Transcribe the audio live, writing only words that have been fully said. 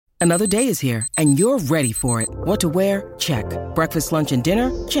Another day is here, and you're ready for it. What to wear? Check. Breakfast, lunch, and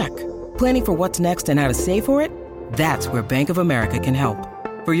dinner? Check. Planning for what's next and how to save for it? That's where Bank of America can help.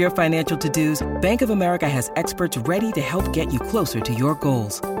 For your financial to-dos, Bank of America has experts ready to help get you closer to your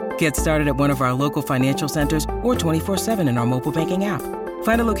goals. Get started at one of our local financial centers or 24/7 in our mobile banking app.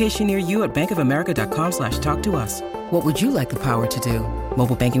 Find a location near you at bankofamerica.com/talktous. What would you like the power to do?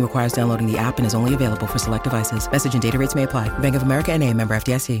 Mobile banking requires downloading the app and is only available for select devices. Message and data rates may apply. Bank of America N.A., member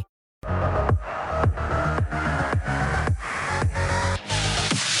FDIC.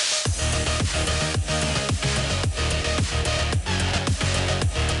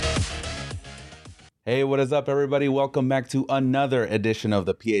 Hey, what is up, everybody? Welcome back to another edition of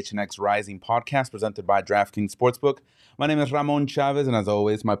the PHNX Rising podcast presented by DraftKings Sportsbook. My name is Ramon Chavez, and as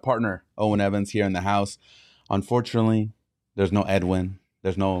always, my partner, Owen Evans, here in the house. Unfortunately, there's no Edwin.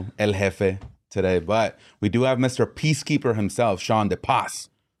 There's no El Jefe today, but we do have Mr. Peacekeeper himself, Sean DePaz.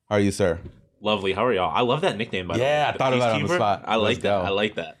 How are you, sir? Lovely. How are y'all? I love that nickname, by the way. Yeah, I thought about it on the spot. I like that. I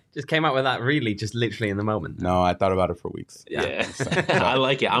like that. Just came out with that really just literally in the moment. No, I thought about it for weeks. Yeah. I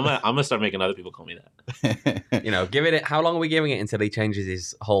like it. I'm gonna start making other people call me that. You know, how long are we giving it until he changes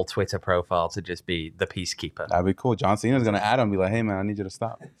his whole Twitter profile to just be the Peacekeeper? That'd be cool. John Cena's going to add him and be like, hey, man, I need you to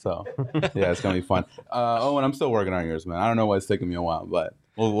stop. So, yeah, it's going to be fun. Owen, I'm still working on yours, man. I don't know why it's taking me a while, but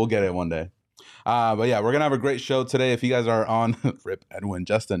we'll get it one day. But yeah, we're going to have a great show today. If you guys are on Rip Edwin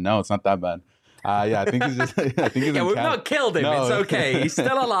Justin, no, it's not that bad. Yeah, I think he's just. I think he's. Yeah, we've not killed him. No. It's okay. He's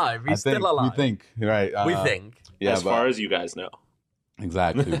still alive. He's still alive. We think, right? We think. Yeah, as far as you guys know.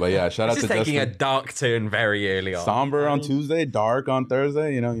 Exactly. But yeah, shout out to Justin. This is taking a dark turn very early on. Somber on Tuesday, dark on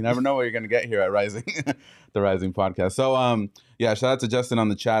Thursday. You know, you never know what you're going to get here at Rising, the Rising podcast. So, yeah, shout out to Justin on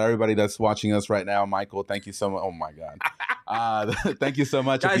the chat. Everybody that's watching us right now, Michael, thank you so much. Oh my God. Thank you so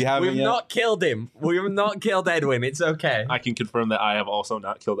much. Guys, if you haven't we've not killed him. We've not killed Edwin. It's okay. I can confirm that I have also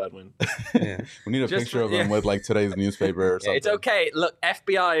not killed Edwin. Yeah. We need a picture of him with like today's newspaper or something. It's okay. Look,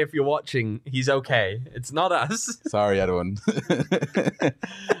 FBI, if you're watching, he's okay. It's not us. Sorry, Edwin.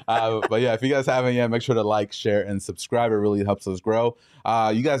 But yeah, if you guys haven't yet, make sure to like, share, and subscribe. It really helps us grow.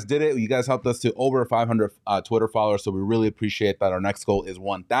 You guys did it. You guys helped us to over 500 Twitter followers, so we really appreciate that. Our next goal is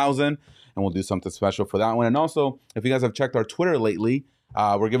 1,000, and we'll do something special for that one. And also, if you guys have checked our Twitter lately,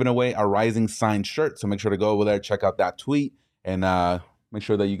 we're giving away a Rising signed shirt, so make sure to go over there, check out that tweet, and make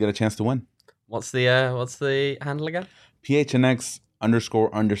sure that you get a chance to win. What's the handle again?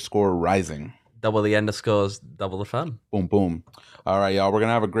 PHNX__Rising. Double the underscores, double the fun. Boom, boom. All right, y'all. We're going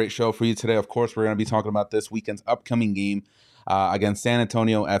to have a great show for you today. Of course, we're going to be talking about this weekend's upcoming game against San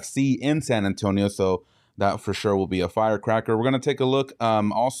Antonio FC in San Antonio. So that for sure will be a firecracker. We're going to take a look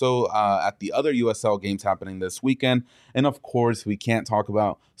also at the other USL games happening this weekend. And of course, we can't talk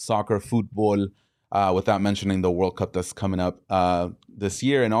about soccer, football, without mentioning the World Cup that's coming up this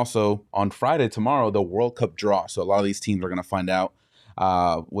year. And also on Friday, tomorrow, the World Cup draw. So a lot of these teams are going to find out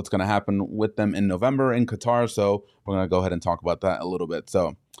what's going to happen with them in November in Qatar. So we're going to go ahead and talk about that a little bit.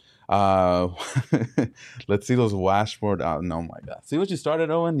 So let's see those Washboard. No, my God. See what you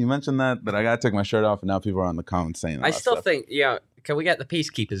started, Owen? You mentioned that I got to take my shirt off, and now people are on the comments saying that. I still think, can we get the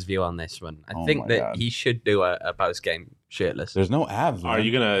Peacekeeper's view on this one? I think that he should do a post-game shirtless. There's no abs, man. Are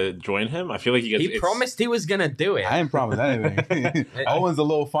you going to join him? I feel like he promised he was going to do it. I didn't promise anything. Owen's a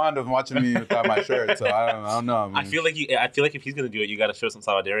little fond of watching me without my shirt, so I don't know. I mean, I feel like if he's going to do it, you got to show some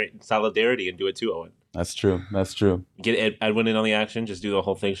solidarity and do it too, Owen. That's true. Get Edwin in on the action. Just do the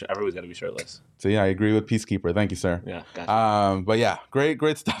whole thing. Everybody's got to be shirtless. So yeah, I agree with Peacekeeper. Thank you, sir. Yeah, gotcha. But yeah,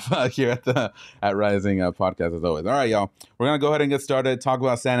 great stuff here at Rising podcast as always. All right, y'all. We're gonna go ahead and get started. Talk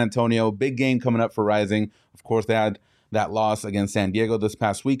about San Antonio. Big game coming up for Rising. Of course, they had that loss against San Diego this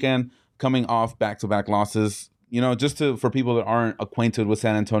past weekend. Coming off back-to-back losses. You know, for people that aren't acquainted with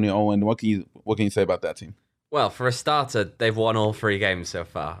San Antonio, Owen, what can you say about that team? Well, for a starter, they've won all 3 games so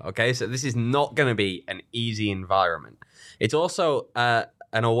far, okay? So this is not going to be an easy environment. It's also an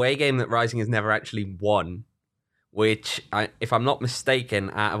away game that Rising has never actually won, which, if I'm not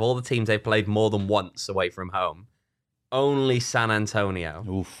mistaken, out of all the teams they've played more than once away from home, only San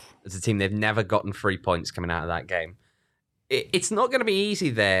Antonio is a team they've never gotten 3 points coming out of that game. It's not going to be easy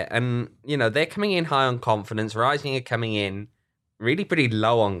there, and, you know, they're coming in high on confidence. Rising are coming in really pretty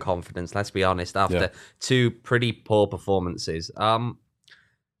low on confidence, let's be honest, after 2 pretty poor performances.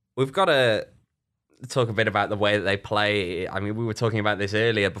 We've got to talk a bit about the way that they play. I mean, we were talking about this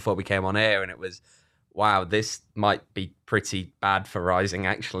earlier before we came on air, and it was, wow, this might be pretty bad for Rising,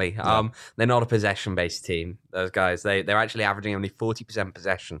 actually. Yeah. They're not a possession-based team, those guys. They're actually averaging only 40%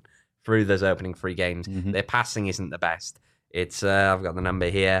 possession through those opening 3 games. Mm-hmm. Their passing isn't the best. It's I've got the number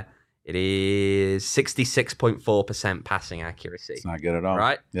here. It is 66.4% passing accuracy. It's not good at all.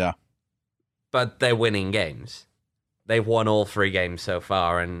 Right? Yeah. But they're winning games. They've won all 3 games so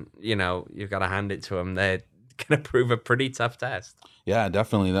far, and, you've got to hand it to them. They're going to prove a pretty tough test. Yeah,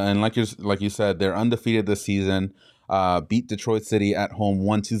 definitely. And like you said, they're undefeated this season. Beat Detroit City at home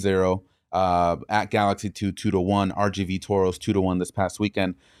 1-0. At Galaxy 2-1. RGV Toros 2-1 this past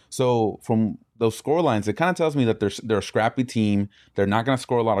weekend. So from those score lines, it kind of tells me that they're a scrappy team. They're not going to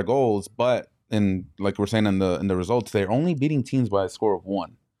score a lot of goals, but like we're saying in the results, they're only beating teams by a score of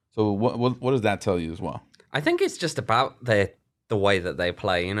 1. So what does that tell you as well? I think it's just about the way that they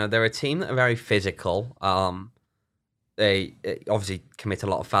play. They're a team that are very physical. They obviously commit a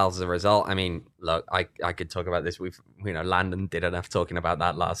lot of fouls as a result. I mean, look, I could talk about this. Landon did enough talking about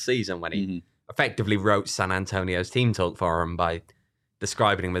that last season when he effectively wrote San Antonio's team talk for him by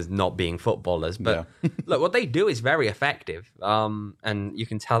describing them as not being footballers. But look, what they do is very effective, and you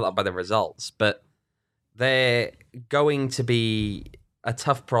can tell that by the results. But they're going to be a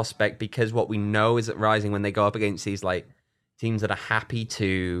tough prospect because what we know is that Rising, when they go up against these like teams that are happy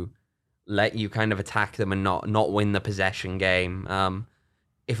to let you kind of attack them and not win the possession game.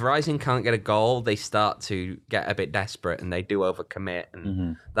 If Rising can't get a goal, they start to get a bit desperate and they do overcommit,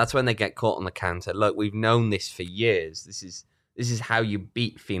 and that's when they get caught on the counter. Look, we've known this for years. This is how you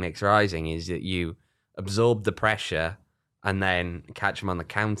beat Phoenix Rising, is that you absorb the pressure and then catch them on the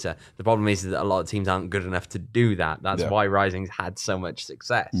counter. The problem is that a lot of teams aren't good enough to do that. That's why Rising's had so much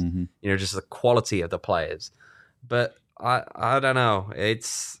success. Just the quality of the players. But I don't know.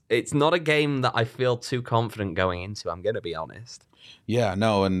 It's not a game that I feel too confident going into, I'm going to be honest. Yeah,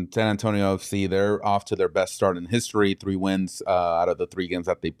 no, and San Antonio FC, they're off to their best start in history, 3 wins out of the 3 games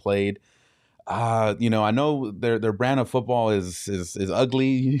that they played. I know their brand of football is ugly,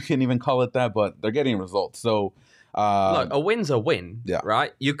 you can even call it that, but they're getting results. So look, a win's a win,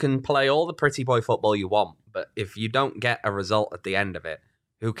 right? You can play all the pretty boy football you want, but if you don't get a result at the end of it,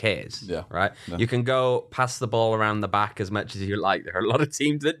 who cares? Yeah. Right? Yeah. You can go pass the ball around the back as much as you like. There are a lot of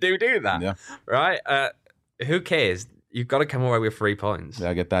teams that do that. Yeah. Right? Who cares? You've got to come away with 3 points.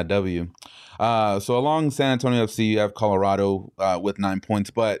 Yeah, get that W. So along San Antonio FC, you have Colorado with 9 points.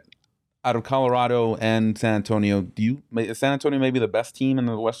 But out of Colorado and San Antonio, is San Antonio maybe the best team in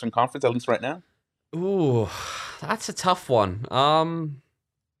the Western Conference, at least right now? Ooh, that's a tough one.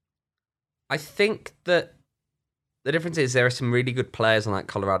 I think that the difference is there are some really good players on that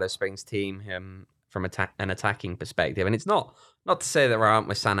Colorado Springs team from an attacking perspective. And it's not to say that we're out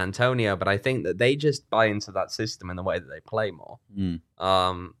with San Antonio, but I think that they just buy into that system and the way that they play more.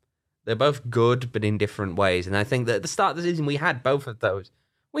 They're both good, but in different ways. And I think that at the start of the season, we had both of those.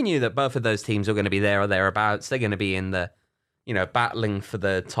 We knew that both of those teams were going to be there or thereabouts. They're going to be in the, battling for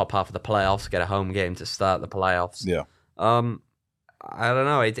the top half of the playoffs, get a home game to start the playoffs. Yeah. I don't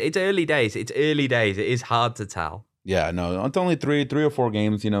know. It's early days. It is hard to tell. Yeah, no, it's only three or 4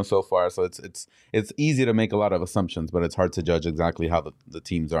 games, so far. So it's easy to make a lot of assumptions, but it's hard to judge exactly how the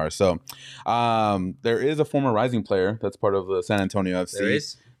teams are. So there is a former Rising player that's part of the San Antonio FC. There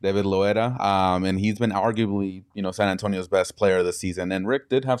is. David Loera, and he's been arguably, San Antonio's best player this season. And Rick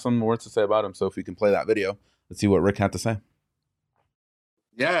did have some words to say about him. So if you can play that video, let's see what Rick had to say.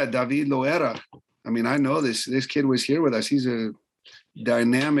 Yeah, David Loera. I mean, I know this kid was here with us. He's a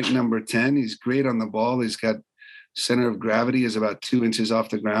dynamic number 10. He's great on the ball. He's got center of gravity is about 2 inches off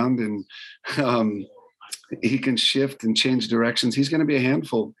the ground, and he can shift and change directions. He's going to be a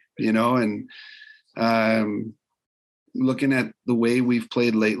handful, and looking at the way we've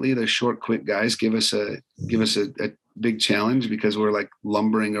played lately, the short, quick guys give us a big challenge because we're like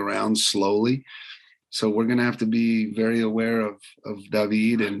lumbering around slowly. So we're going to have to be very aware of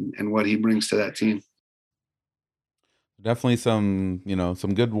David and what he brings to that team. Definitely some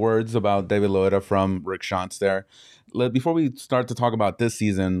good words about David Loera from Rick Schantz there. Before we start to talk about this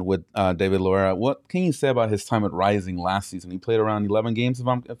season with David Loera, what can you say about his time at Rising last season? He played around 11 games,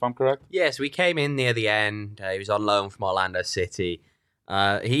 if I'm correct? Yes, we came in near the end. He was on loan from Orlando City.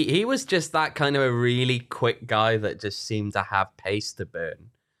 He was just that kind of a really quick guy that just seemed to have pace to burn.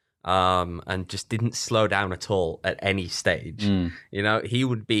 And just didn't slow down at all at any stage. He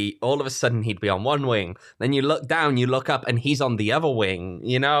would be, all of a sudden he'd be on one wing. Then you look down, you look up, and he's on the other wing.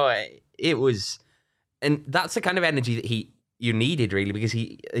 It was, and that's the kind of energy that you needed really, because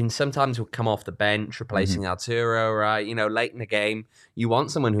he sometimes would come off the bench replacing Arturo, right? Late in the game, you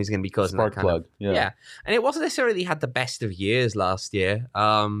want someone who's going to be causing spark that plug. Yeah. And it wasn't necessarily he had the best of years last year,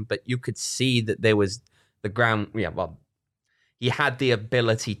 but you could see that there was the ground. Yeah, well. He had the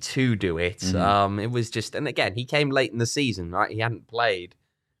ability to do it. It was just, and again, he came late in the season, right? He hadn't played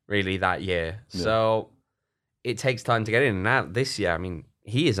really that year. Yeah. So it takes time to get in and out this year. I mean,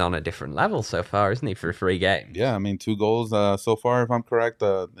 he is on a different level so far, isn't he, for 3 games? Yeah, I mean, 2 goals so far, if I'm correct,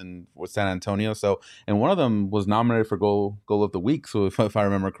 with San Antonio. So, and one of them was nominated for goal of the week. So, if I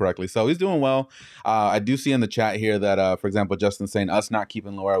remember correctly, so he's doing well. I do see in the chat here that, for example, Justin saying us not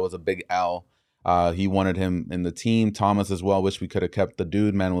keeping Loera was a big L. He wanted him in the team. Thomas as well. Wish we could have kept the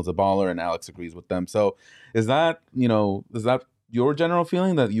dude. Man was a baller, and Alex agrees with them. So, is that your general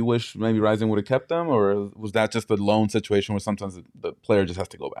feeling that you wish maybe Rising would have kept them, or was that just a lone situation where sometimes the player just has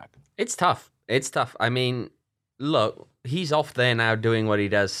to go back? It's tough. I mean, look, he's off there now doing what he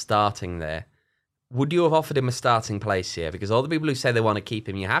does, starting there. Would you have offered him a starting place here? Because all the people who say they want to keep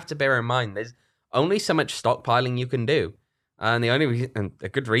him, you have to bear in mind there's only so much stockpiling you can do. And a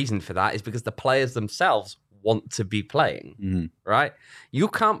good reason for that is because the players themselves want to be playing, right? You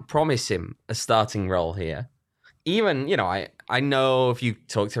can't promise him a starting role here. Even, I know if you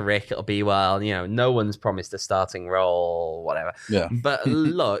talk to Rick, it'll be, well, no one's promised a starting role, whatever. Yeah. But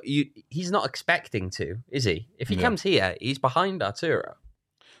look, he's not expecting to, is he? If he comes here, he's behind Arturo.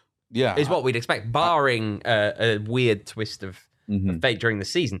 Yeah. Is what we'd expect, barring a weird twist of fate during the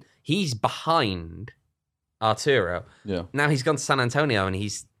season. He's behind Arturo. Yeah. Now he's gone to San Antonio and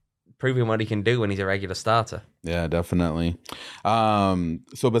he's proving what he can do when he's a regular starter. Yeah, definitely.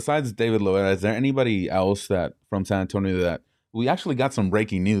 So besides David Loera, is there anybody else that from San Antonio that we actually got some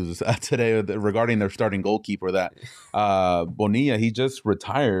breaking news today regarding their starting goalkeeper that Bonilla, he just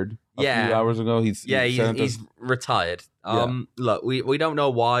retired a few hours ago. He's retired. Look, we don't know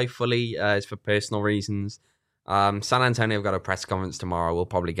why fully. It's for personal reasons. San Antonio have got a press conference tomorrow. We'll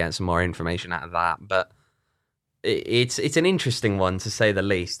probably get some more information out of that, but it's an interesting one to say the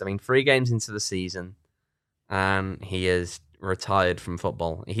least. I mean, 3 games into the season, and he is retired from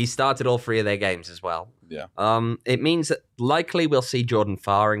football. He started all 3 of their games as well. Yeah. It means that likely we'll see Jordan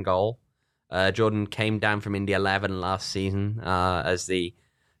Farr in goal. Jordan came down from Indy 11 last season as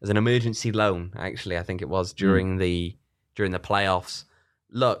an emergency loan. Actually, I think it was during the playoffs.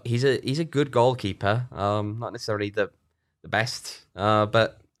 Look, he's a good goalkeeper. Not necessarily the best,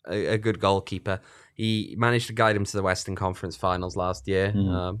 but a good goalkeeper. He managed to guide him to the Western Conference Finals last year,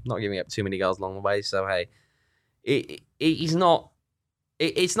 not giving up too many goals along the way. So, hey, it's not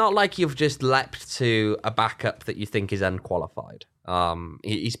like you've just leapt to a backup that you think is unqualified.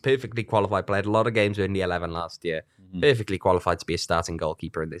 He's perfectly qualified, played a lot of games with Indy 11 last year, perfectly qualified to be a starting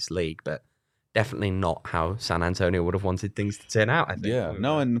goalkeeper in this league, but definitely not how San Antonio would have wanted things to turn out, I think. Yeah,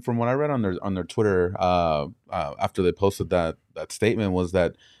 no, and from what I read on their Twitter after they posted that statement was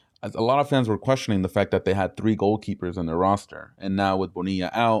that a lot of fans were questioning the fact that they had 3 goalkeepers in their roster, and now with Bonilla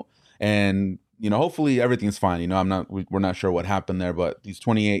out, and hopefully everything's fine. We're not sure what happened there, but he's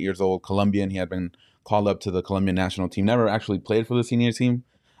 28 years old, Colombian. He had been called up to the Colombian national team, never actually played for the senior team,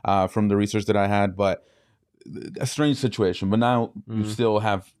 from the research that I had, but a strange situation. But now you still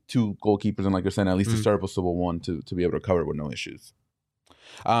have 2 goalkeepers, and like you're saying, at least a serviceable one to be able to cover it with no issues.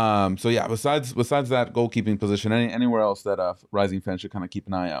 So yeah, besides that goalkeeping position, anywhere else that Rising fans should kind of keep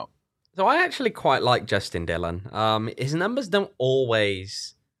an eye out? So I actually quite like Justin Dillon. His numbers don't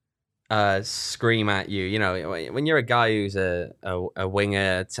always scream at you. When you're a guy who's a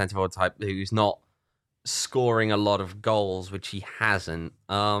winger, centre forward type, who's not scoring a lot of goals, which he hasn't.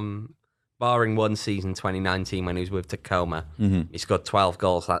 Barring one season, 2019, when he was with Tacoma, he scored 12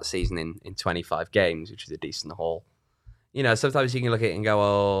 goals that season in 25 games, which is a decent haul. Sometimes you can look at it and go,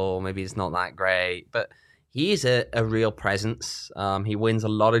 oh, maybe it's not that great. But he is a real presence. He wins a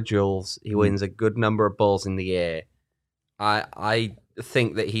lot of duels. He wins a good number of balls in the air. I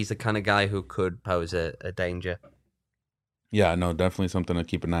think that he's the kind of guy who could pose a danger. Yeah, no, definitely something to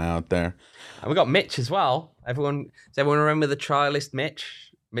keep an eye out there. And we got Mitch as well. Does everyone remember the trialist Mitch?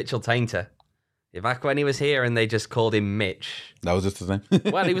 Mitchell Tainter. Back when he was here and they just called him Mitch. That was just his name?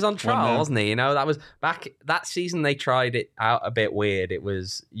 Well, he was on trial, wasn't he? That was back that season. They tried it out a bit weird. It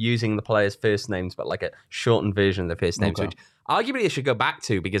was using the players' first names, but like a shortened version of their first names, which arguably they should go back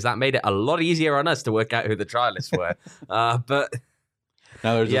to because that made it a lot easier on us to work out who the trialists were. But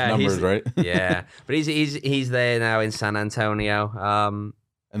now there's just numbers, right? Yeah, but he's there now in San Antonio.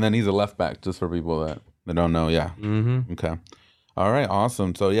 And then he's a left back, just for people that don't know. Yeah. Okay. All right,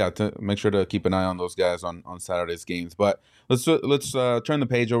 awesome. So yeah, to make sure to keep an eye on those guys on Saturday's games. But let's turn the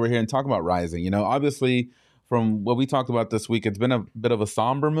page over here and talk about Rising. Obviously from what we talked about this week, it's been a bit of a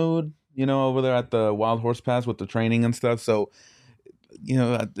somber mood, over there at the Wild Horse Pass with the training and stuff. So,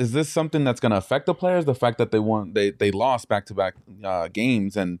 is this something that's going to affect the players? The fact that they lost back-to-back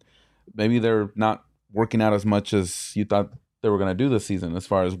games, and maybe they're not working out as much as you thought they were going to do this season as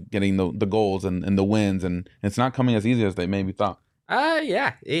far as getting the goals and the wins, and it's not coming as easy as they maybe thought.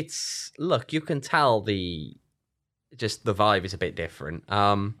 Yeah, look, you can tell just the vibe is a bit different.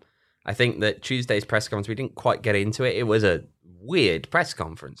 I think that Tuesday's press conference, we didn't quite get into it. It was a weird press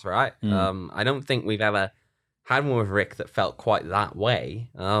conference, right? I don't think we've ever had one with Rick that felt quite that way.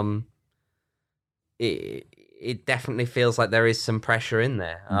 It definitely feels like there is some pressure in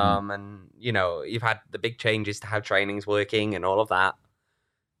there. And, you know, you've had the big changes to how training's working and all of that.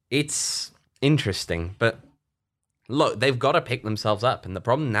 It's interesting, but look, they've got to pick themselves up. And the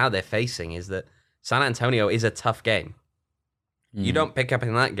problem now they're facing is that San Antonio is a tough game. You don't pick up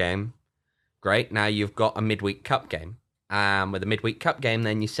in that game, great. Now you've got a midweek cup game. With a midweek cup game,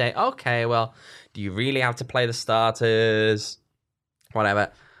 then you say, okay, well, do you really have to play the starters?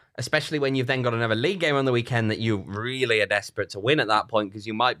 Whatever. Especially when you've then got another league game on the weekend that you really are desperate to win at that point because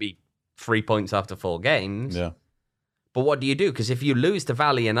you might be 3 points after 4 games. Yeah. But what do you do? Because if you lose to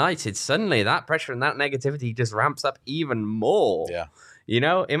Valley United, suddenly that pressure and that negativity just ramps up even more. Yeah. You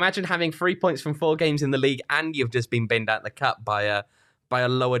know, imagine having 3 points from 4 games in the league and you've just been binned out the cup by a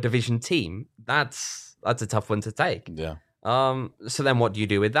lower division team. That's a tough one to take. Yeah. So then what do you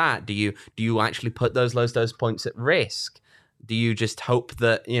do with that? Do you actually put those points at risk? Do you just hope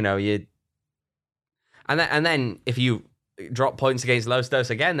that, you know, and then if you drop points against Los Dos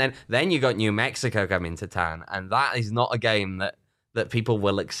again, then you got New Mexico coming to town, and that is not a game that people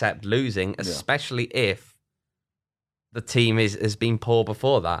will accept losing, especially if the team has been poor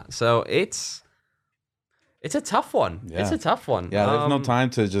before that. So it's a tough one. Yeah. It's a tough one. Yeah, there's no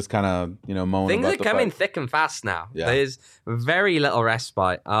time to just kind of, you know, moan things about are the coming fact. thick and fast now. Yeah. There's very little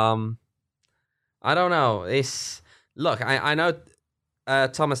respite. I don't know. Look, I know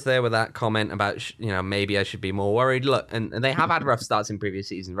Thomas there with that comment about, you know, maybe I should be more worried. Look, and they have had rough starts in previous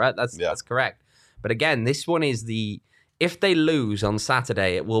seasons, right? That's correct. But again, this one is if they lose on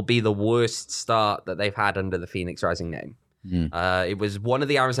Saturday, it will be the worst start that they've had under the Phoenix Rising name. It was one of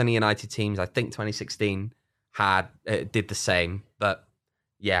the Arizona United teams, I think 2016, did the same. But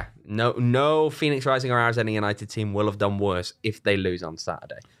yeah, no Phoenix Rising or Arizona United team will have done worse if they lose on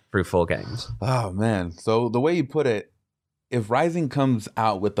Saturday through 4 games. Oh, man. So the way you put it, if Rising comes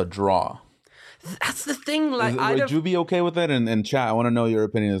out with a draw, that's the thing. Like, would you be okay with it? And chat, I want to know your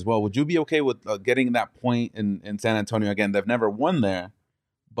opinion as well. Would you be okay with getting that point in San Antonio again? They've never won there,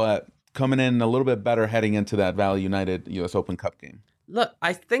 but coming in a little bit better heading into that Valley United U.S. Open Cup game. Look,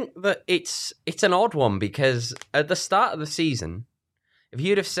 I think that it's an odd one because at the start of the season, if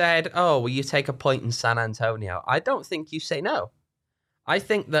you'd have said, "Oh, will you take a point in San Antonio?" I don't think you say no. I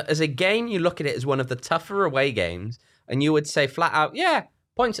think that as a game, you look at it as one of the tougher away games, and you would say flat out, yeah,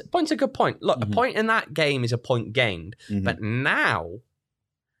 point's a good point. Look, a point in that game is a point gained. But now,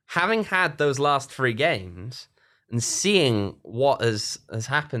 having had those last 3 games and seeing what has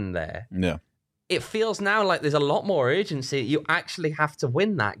happened there, it feels now like there's a lot more urgency. You actually have to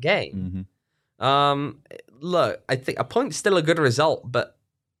win that game. Look, I think a point's still a good result, but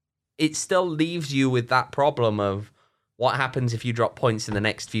it still leaves you with that problem of what happens if you drop points in the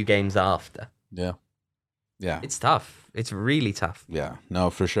next few games after. Yeah. It's tough. It's really tough. Yeah, no,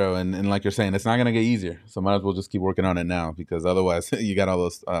 for sure. And like you're saying, it's not going to get easier. So might as well just keep working on it now because otherwise you got all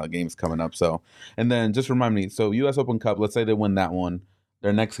those games coming up. So, and then just remind me, so U.S. Open Cup, let's say they win that one.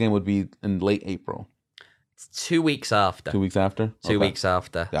 Their next game would be in late April. It's 2 weeks after. 2 weeks after? 2 weeks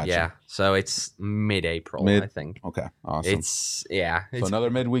after. Gotcha. Yeah. So it's mid-April, I think. Okay, awesome. So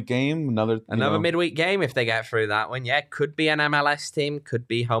another midweek game, another midweek game if they get through that one. Yeah, could be an MLS team, could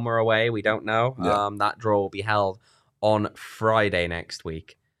be home or away. We don't know. Yeah. That draw will be held on Friday next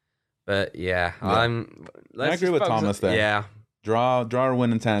week. But yeah. I agree with Thomas there. Yeah. Draw or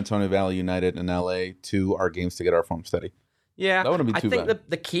win in San Antonio, Valley United, and LA to our games to get our form steady. Yeah, that wouldn't be too bad. I think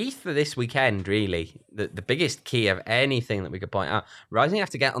the key for this weekend, really, the biggest key of anything that we could point out, Rising have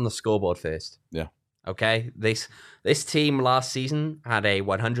to get on the scoreboard first. Yeah. Okay? This team last season had a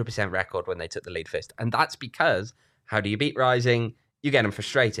 100% record when they took the lead first. And that's because, how do you beat Rising? You get them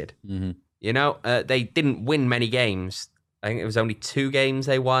frustrated. You know, they didn't win many games. I think it was only 2 games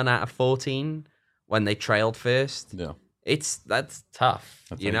they won out of 14 when they trailed first. Yeah. That's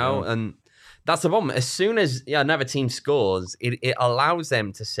tough, you know? And that's the problem. As soon as another team scores, it allows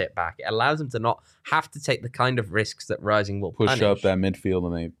them to sit back. It allows them to not have to take the kind of risks that Rising will push punish. Up that midfield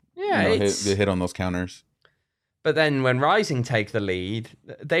and they hit on those counters. But then when Rising take the lead,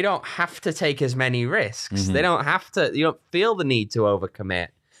 they don't have to take as many risks. They don't have to. You don't feel the need to overcommit.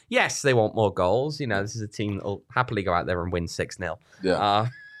 Yes, they want more goals. You know, this is a team that will happily go out there and win 6-0. Yeah.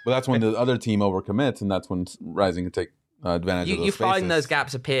 But that's when the other team overcommits, and that's when Rising can take advantage of those you spaces. find those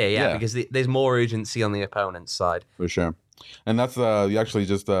gaps appear, because there's more urgency on the opponent's side. For sure. And that's, you actually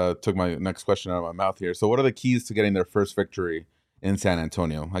just took my next question out of my mouth here. So what are the keys to getting their first victory in San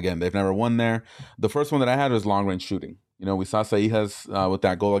Antonio. Again, they've never won there. The first one that I had was long range shooting. We saw Seijas with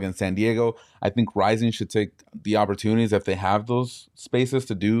that goal against San Diego. I think Rising should take the opportunities if they have those spaces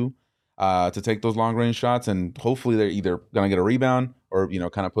to take those long range shots, and hopefully they're either going to get a rebound or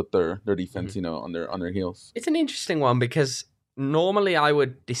kind of put their defense on their heels. It's an interesting one because normally I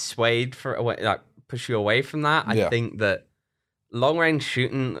would dissuade push you away from that. I think that long range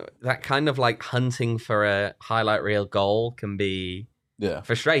shooting, that kind of like hunting for a highlight reel goal, can be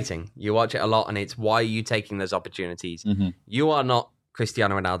frustrating. You watch it a lot, and it's why are you taking those opportunities? Mm-hmm. You are not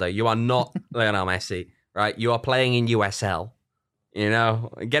Cristiano Ronaldo. You are not Lionel Messi, right? You are playing in USL.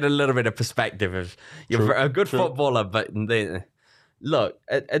 Get a little bit of perspective of you're a good footballer, but look,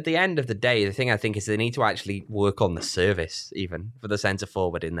 at the end of the day, the thing I think is they need to actually work on the service, even for the centre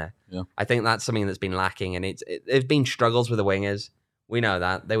forward in there. Yeah. I think that's something that's been lacking, and there's been struggles with the wingers. We know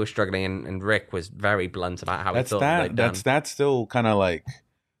that they were struggling, and Rick was very blunt about how he thought they'd done. That's still kind of like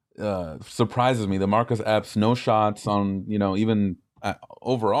surprises me. The Marcus Epps, no shots on even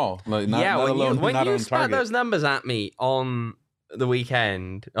overall. Like when you spat those numbers at me on the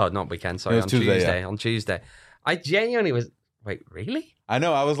weekend, not weekend, sorry, on Tuesday. On Tuesday, I genuinely was, wait, really? I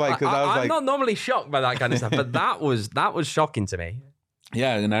know. I was like, I'm not normally shocked by that kind of stuff, but that was shocking to me.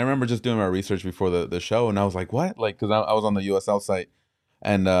 Yeah, and I remember just doing my research before the show, and I was like, what? Like, because I was on the USL site,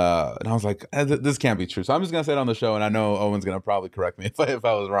 and I was like, this can't be true. So I'm just gonna say it on the show, and I know Owen's gonna probably correct me if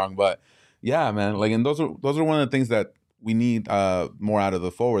I was wrong, but yeah, man, like, and those are one of the things that we need more out of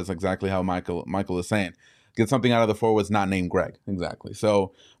the forwards. Exactly how Michael is saying. Get something out of the forwards not named Greg. Exactly.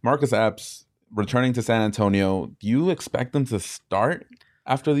 So Marcus Epps returning to San Antonio. Do you expect them to start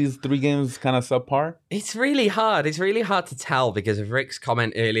after these 3 games kind of subpar? It's really hard. It's really hard to tell because of Rick's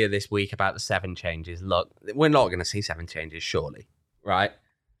comment earlier this week about the 7 changes. Look, we're not going to see 7 changes, surely, right?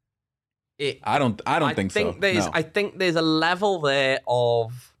 I don't think so. I think there's a level there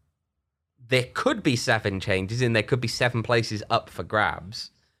of there could be 7 changes and there could be 7 places up for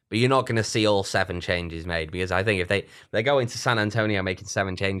grabs. But you're not going to see all 7 changes made because I think if they go into San Antonio making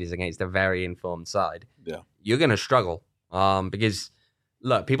 7 changes against a very informed side, you're going to struggle. Because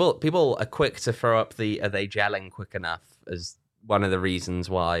look, people are quick to throw up are they gelling quick enough as one of the reasons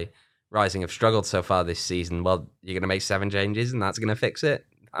why Rising have struggled so far this season. Well, you're going to make 7 changes and that's going to fix it.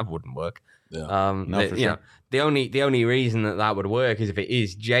 That wouldn't work. Yeah. For sure. The only reason that would work is if it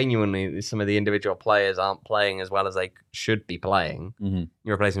is genuinely some of the individual players aren't playing as well as they should be playing. Mm-hmm.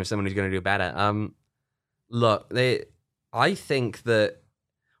 You're replacing with someone who's going to do better. Look, I think that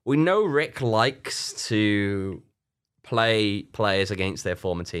we know Rick likes to play players against their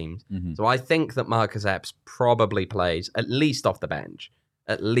former teams. Mm-hmm. So I think that Marcus Epps probably plays at least off the bench.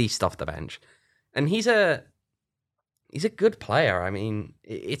 And he's a good player. I mean,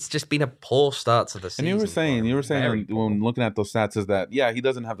 it's just been a poor start to the season. And you were saying when looking at those stats is that, he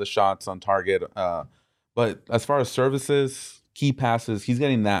doesn't have the shots on target. But as far as services, key passes, he's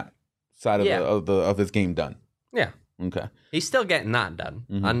getting that side of his game done. Yeah. Okay. He's still getting that done.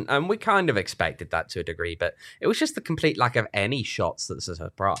 Mm-hmm. And we kind of expected that to a degree, but it was just the complete lack of any shots that's a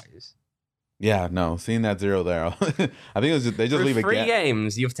surprise. Yeah, no, seeing that 0 there, I think it was they just leave it. 3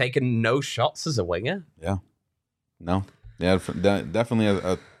 games, you've taken no shots as a winger. Yeah. No. Yeah,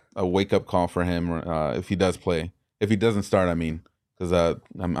 definitely a wake-up call for him if he does play. If he doesn't start, I mean, because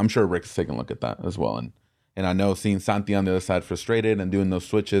I'm sure Rick's taking a look at that as well. And I know seeing Santi on the other side frustrated and doing those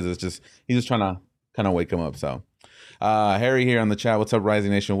switches, he's just trying to kind of wake him up. So Harry here on the chat, what's up, Rising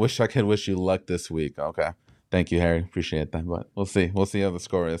Nation? Wish I could wish you luck this week. Okay. Thank you, Harry. Appreciate that. But we'll see. We'll see how the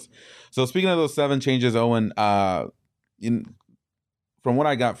score is. So speaking of those 7 changes, Owen, from what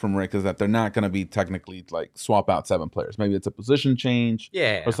I got from Rick is that they're not going to be technically like swap out 7 players. Maybe it's a position change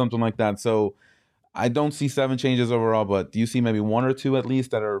or something like that. So I don't see 7 changes overall, but do you see maybe 1 or 2 at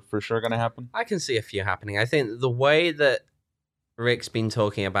least that are for sure going to happen? I can see a few happening. I think the way that Rick's been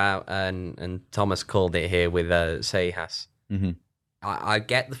talking about, and Thomas called it here with Seijas, mm-hmm. I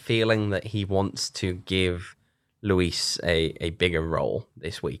get the feeling that he wants to give Luis a bigger role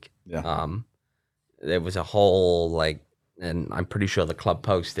this week. Yeah. There was a whole and I'm pretty sure the club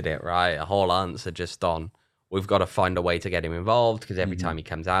posted it, right? A whole answer just on, we've got to find a way to get him involved because every time he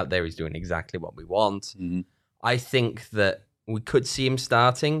comes out there, he's doing exactly what we want. Mm-hmm. I think that we could see him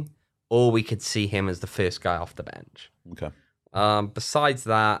starting, or we could see him as the first guy off the bench. Okay. Besides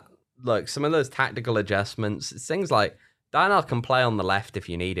that, look, some of those tactical adjustments, it's things like Darnell can play on the left if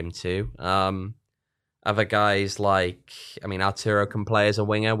you need him to. Other guys Arturo can play as a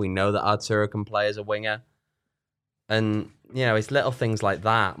winger. We know that Arturo can play as a winger. And, it's little things like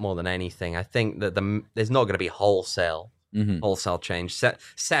that more than anything. I think that there's not going to be wholesale change.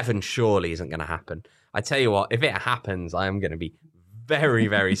 7 surely isn't going to happen. I tell you what, if it happens, I am going to be very,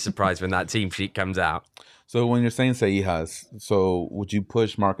 very surprised when that team sheet comes out. So when you're saying Seijas, so would you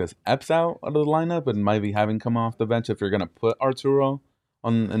push Marcus Epps out of the lineup and maybe have him come off the bench if you're going to put Arturo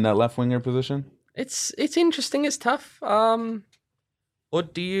in that left winger position? It's interesting. It's tough. Or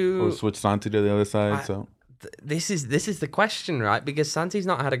do you Or switch Santi to the other side? This is the question, right? Because Santi's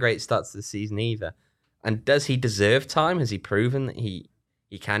not had a great start to the season either. And does he deserve time? Has he proven that he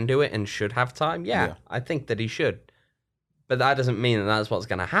can do it and should have time? Yeah. I think that he should. But that doesn't mean that that's what's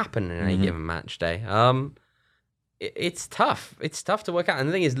going to happen in any given match day. It's tough. It's tough to work out. And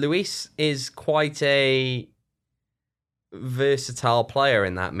the thing is, Luis is quite a versatile player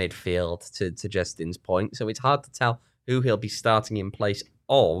in that midfield, to Justin's point. So it's hard to tell who he'll be starting in place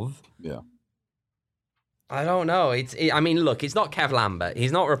of. Yeah. I don't know. I mean, look, it's not Kev Lambert.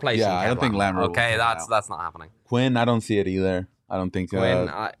 He's not replacing Kev I don't think Lambert. Okay, that's not happening. Quinn, I don't see it either. I don't think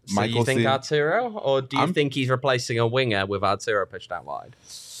Quinn. So you think Arturo, or do you think he's replacing a winger with Arturo pushed out wide?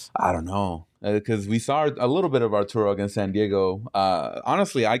 I don't know, because we saw a little bit of Arturo against San Diego.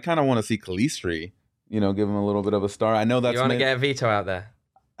 Honestly, I kind of want to see Calistri, give him a little bit of a start. I know that's... You want to get Vito out there?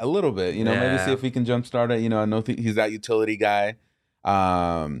 A little bit, maybe see if we can jumpstart it. I know he's that utility guy.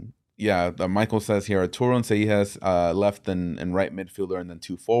 Michael says here, Arturo and Seijas left and right midfielder and then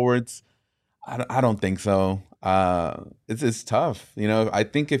 2 forwards. I don't think so. It's tough. I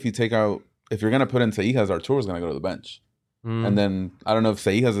think if you're going to put in Seijas, Arturo's going to go to the bench. And then I don't know if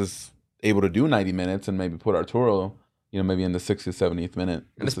Seijas is able to do 90 minutes and maybe put Arturo, maybe in the 60th, 70th minute.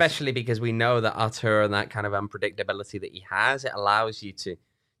 And especially because we know that Arturo and that kind of unpredictability that he has, it allows you to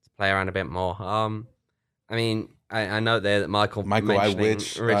play around a bit more. I mean, I know there that Michael, I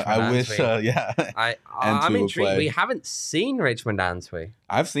wish, I'm intrigued. We haven't seen Richmond Antwi.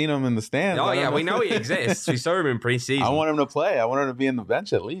 I've seen him in the stands. Oh yeah, we know he exists. We saw him in preseason. I want him to play. I want him to be in the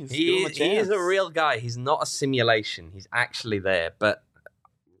bench at least. He is a real guy. He's not a simulation. He's actually there, but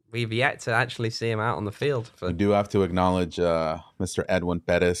we've yet to actually see him out on the field. We do have to acknowledge Mr. Edwin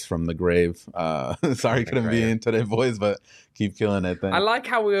Perez from the grave. Sorry he couldn't be in today, boys, but keep killing it. I like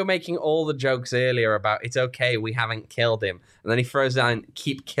how we were making all the jokes earlier about it's okay, we haven't killed him. And then he throws down,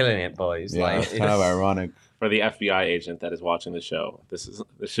 keep killing it, boys. Yeah, it's kind of ironic. For the FBI agent that is watching the show, this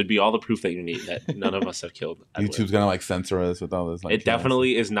should be all the proof that you need that none of us have killed Edwin. YouTube's going to censor us with all this. It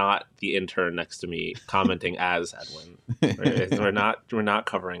definitely is not the intern next to me commenting as Edwin. We're not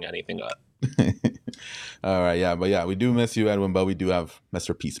covering anything up. All right, yeah, but we do miss you, Edwin, but we do have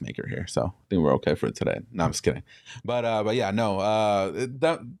Mr. Peacemaker here, so I think we're okay for it today. No, I'm just kidding. But a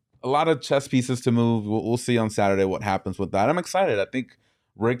lot of chess pieces to move. We'll see on Saturday what happens with that. I'm excited. I think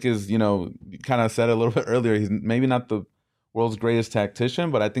Rick is, kind of said it a little bit earlier, he's maybe not the world's greatest tactician,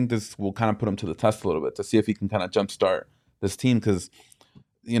 but I think this will kind of put him to the test a little bit to see if he can kind of jumpstart this team because,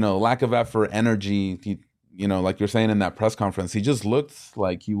 lack of effort, energy, like you're saying in that press conference, he just looked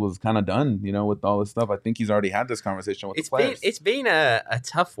like he was kind of done, with all this stuff. I think he's already had this conversation with the players. It's been a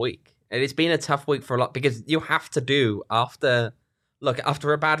tough week. And it's been a tough week for a lot because you have to do after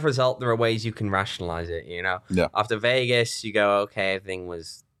a bad result, there are ways you can rationalize it, Yeah. After Vegas, you go, okay, everything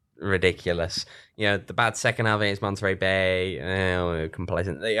was ridiculous. The bad second half against Monterey Bay,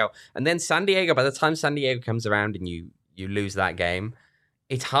 complacent. And then San Diego, by the time San Diego comes around and you lose that game,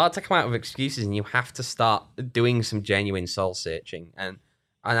 it's hard to come out with excuses and you have to start doing some genuine soul searching. And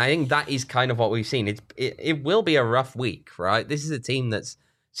I think that is kind of what we've seen. It will be a rough week, right? This is a team that's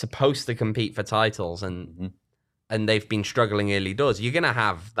supposed to compete for titles and they've been struggling early doors. You're going to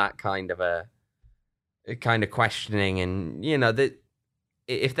have that kind of a kind of questioning and, that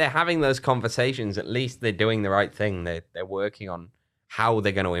if they're having those conversations, at least they're doing the right thing. They're working on how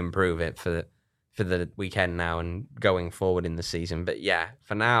they're going to improve it for the weekend now and going forward in the season. But yeah,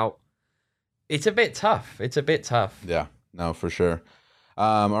 for now, it's a bit tough. Yeah, no, for sure.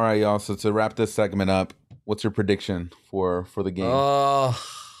 All right, y'all. So to wrap this segment up, what's your prediction for the game?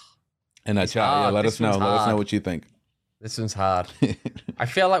 In that chat, let us know. Let us know what you think. This one's hard. I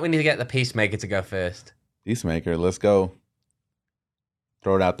feel like we need to get the Peacemaker to go first. Peacemaker, let's go.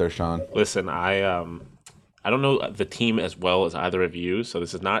 Throw it out there, Sean. Listen, I don't know the team as well as either of you, so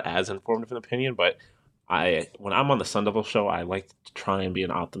this is not as informative an opinion, but when I'm on the Sun Devil show, I like to try and be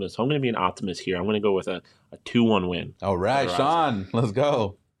an optimist. So I'm going to be an optimist here. I'm going to go with a 2-1 win. All right, Sean, let's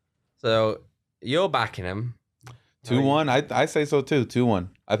go. So you're backing him. 2-1. I say so too. 2-1.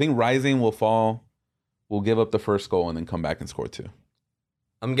 I think Rising will fall. We'll give up the first goal and then come back and score 2.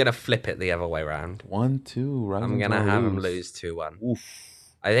 I'm gonna flip it the other way around. 1-2. Rising. I'm gonna have him lose 2-1. Oof.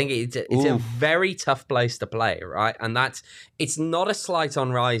 I think it's a very tough place to play, right? And it's not a slight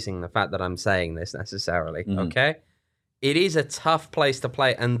on Rising, the fact that I'm saying this necessarily. Okay, it is a tough place to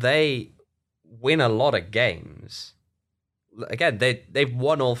play, and they win a lot of games. again, they've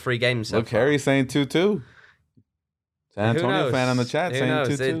won all 3 games so Look, far. Harry's saying 2-2. San Who Antonio knows? fan on the chat Who saying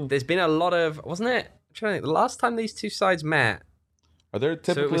knows? 2-2. There's been a lot of, wasn't it? I'm trying to think, the last time these two sides met. Are there So it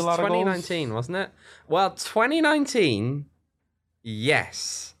typically was a lot of goals? 2019, wasn't it? Well, 2019,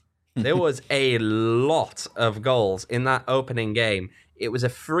 yes. There was a lot of goals in that opening game. It was a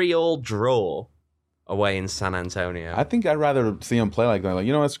 3-3 draw away in San Antonio. I think I'd rather see them play like that. Like,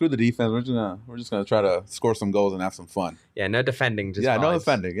 you know what? Screw the defense. We're just gonna try to score some goals and have some fun. Yeah, no defending, just no vibes.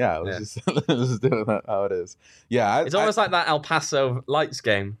 defending. Yeah, let's just do it how it is. Yeah, It's almost like that El Paso Lights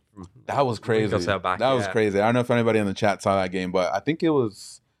game. that was crazy. Week or so back, that was yeah. crazy. I don't know if anybody in the chat saw that game, but I think it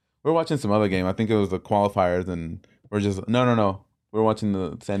was. We were watching some other game. I think it was the qualifiers, and we're just no. We were watching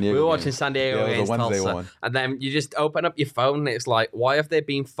the San Diego. We were game. watching San Diego Yeah, it was against a Wednesday Tulsa, one. and then you just open up your phone, and it's like, why have there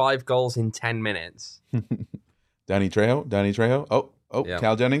been 5 goals in 10 minutes? Danny Trejo. Oh, Yeah.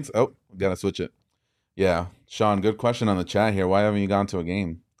 Cal Jennings. Oh, gotta switch it. Yeah, Sean, good question on the chat here. Why haven't you gone to a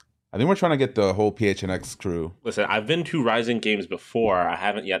game? I think we're trying to get the whole PHNX crew. Listen, I've been to Rising games before. I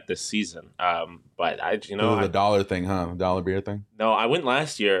haven't yet this season. But The dollar thing, huh? Dollar beer thing. No, I went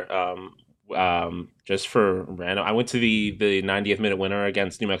last year. Just for random. I went to the 90th minute winner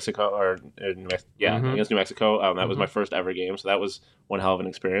against New Mexico, against New Mexico. That was my first ever game, so that was one hell of an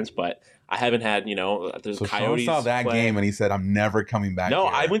experience. But I haven't had, there's So Coyotes. Sean saw that play. game and he said, "I'm never coming back." No,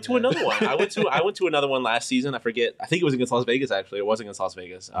 here." I went to another one. I went to another one last season. I forget. I think it was against Las Vegas. Actually, it was against Las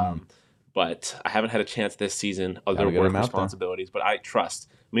Vegas. But I haven't had a chance this season. Other Gotta get work him out there. responsibilities. But I trust.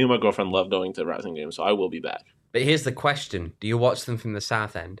 Me and my girlfriend love going to Rising games, so I will be back. But here's the question: do you watch them from the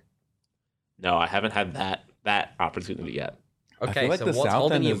south end? No, I haven't had that opportunity yet. I Okay, feel like so the what's South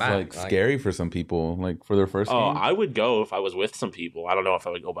holding End you is back? scary for some people, like for their first Oh, game. I would go if I was with some people. I don't know if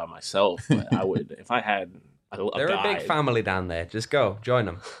I would go by myself, but I would if I had a They're a big guide. family down there. Just go, join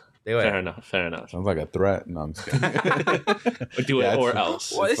them. Do it. Fair enough. Sounds like a threat. No, I'm just kidding. Do it Yeah, or it's-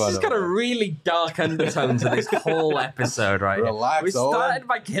 else. Well, this fun has got a over. really dark undertone to this whole episode, right? Relax, We started Owen.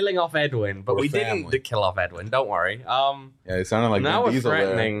 by killing off Edwin, but We're we family. didn't kill off Edwin. Don't worry. Yeah, it sounded like Now Vin we're Diesel there.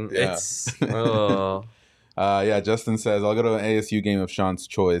 threatening. Yeah. It's oh. Yeah, Justin says I'll go to an ASU game of Sean's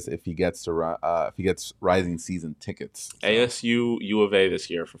choice if he gets Rising season tickets. So, ASU U of A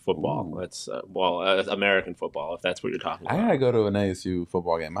this year for football. Ooh. That's American football, if that's what you're talking I about. gotta go to an ASU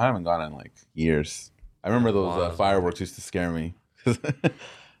football game. I haven't gone in like years. I remember those Wow. fireworks used to scare me.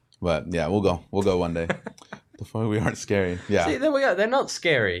 But yeah, we'll go one day. The fuck, we aren't scary. Yeah. See, there we go. They're not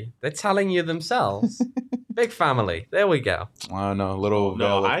scary. They're telling you themselves. Big family. There we go. I don't know, little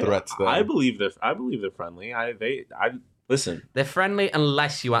No, veil of threats there. I believe they're friendly. Listen. They're friendly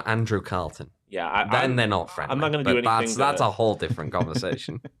unless you are Andrew Carlton. Yeah, Then they're not friendly. I'm not going to do But anything. That's a whole different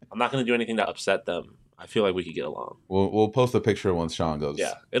conversation. I'm not going to do anything to upset them. I feel like we could get along. We'll post a picture once Sean goes.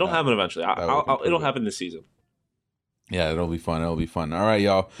 Yeah, it'll Uh, happen eventually. that would be It'll cool. happen this season. Yeah, it'll be fun. It'll be fun. All right,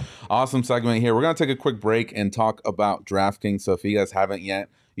 y'all. Awesome segment here. We're going to take a quick break and talk about DraftKings. So if you guys haven't yet,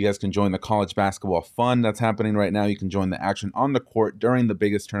 you guys can join the college basketball fun that's happening right now. You can join the action on the court during the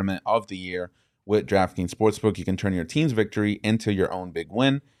biggest tournament of the year with DraftKings Sportsbook. You can turn your team's victory into your own big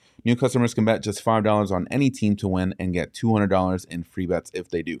win. New customers can bet just $5 on any team to win and get $200 in free bets if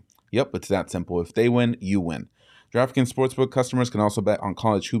they do. Yep, it's that simple. If they win, you win. DraftKings Sportsbook customers can also bet on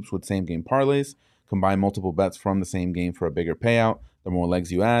college hoops with same-game parlays. Combine multiple bets from the same game for a bigger payout. The more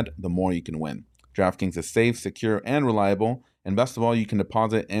legs you add, the more you can win. DraftKings is safe, secure, and reliable. And best of all, you can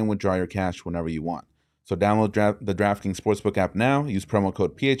deposit and withdraw your cash whenever you want. So download the DraftKings Sportsbook app now. Use promo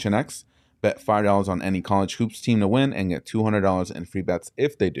code PHNX. Bet $5 on any college hoops team to win and get $200 in free bets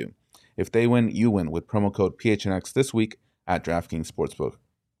if they do. If they win, you win with promo code PHNX this week at DraftKings Sportsbook.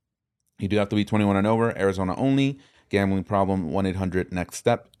 You do have to be 21 and over, Arizona only. Gambling problem,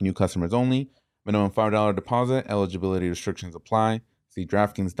 1-800-NEXT-STEP. New customers only. Minimum $5 deposit. Eligibility restrictions apply. See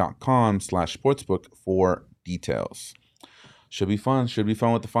DraftKings.com/sportsbook for details. Should be fun. Should be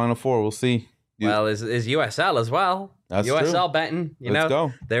fun with the Final Four. We'll see. Well, there's USL as well. That's USL true. betting. Let's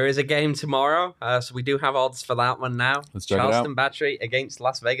go. There is a game tomorrow, so we do have odds for that one now. Let's check it out. Charleston Battery against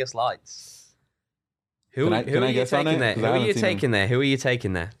Las Vegas Lights. Who Can I are you guess on taking it? there? 'Cause Who I are haven't you seen them. taking there? Who are you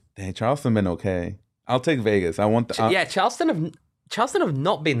taking there? Dang, Charleston been okay. I'll take Vegas. I want the. Yeah, Charleston have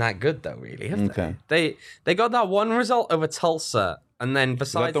not been that good though, really. Have Okay. They got that one result over Tulsa, and then Is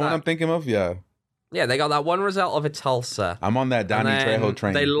besides that the one I'm thinking of? Yeah. yeah, they got that one result over Tulsa. I'm on that And Danny then Trejo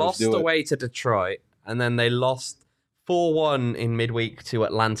train. They Let's lost do it. away to Detroit, and then they lost 4-1 in midweek to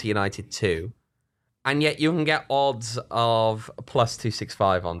Atlanta United 2. And yet you can get odds of plus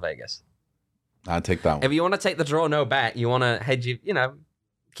 265 on Vegas. I'll take that one. If you want to take the draw, no bet, you want to hedge,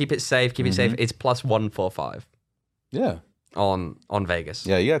 keep it safe, keep it safe, it's plus 145. Yeah. on Vegas.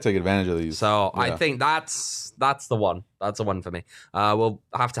 Yeah, you gotta take advantage of these. So Yeah. I think that's the one. That's the one for me. We'll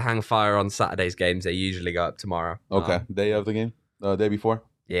have to hang fire on Saturday's games. They usually go up tomorrow. Okay, day of the game, day before.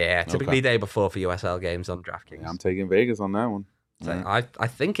 Yeah, typically day before for USL games on DraftKings. Yeah, I'm taking Vegas on that one. So All right. I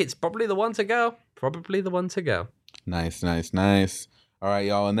think it's probably the one to go. Nice. All right,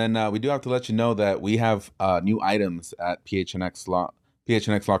 y'all. And then we do have to let you know that we have new items at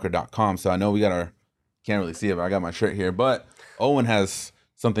phnxlocker.com. So I know we got can't really see it, but I got my shirt here. But Owen has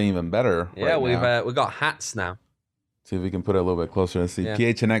something even better. Yeah, right now. we've got hats now. See if we can put it a little bit closer and see. Yeah.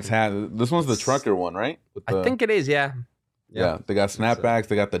 PHNX hat. This one's the trucker one, right? With I think it is, yeah. Yeah, they got snapbacks.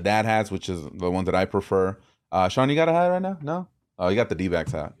 They got the dad hats, which is the ones that I prefer. Sean, you got a hat right now? No? Oh, you got the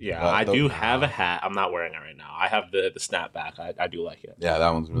D-backs hat. Yeah, I do have a hat. I'm not wearing it right now. I have the snapback. I do like it. Yeah, that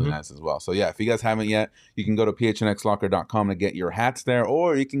one's really nice as well. So yeah, if you guys haven't yet, you can go to phnxlocker.com to get your hats there,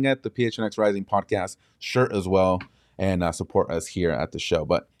 or you can get the PHNX Rising podcast shirt as well and support us here at the show.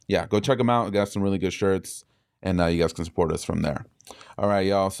 But yeah, go check them out. We got some really good shirts, and you guys can support us from there. All right,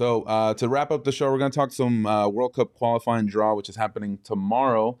 y'all. So to wrap up the show, we're going to talk some World Cup qualifying draw, which is happening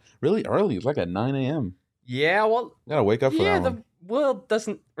tomorrow, really early. It's like at 9 a.m. Yeah, well, You got to wake up for that one. the world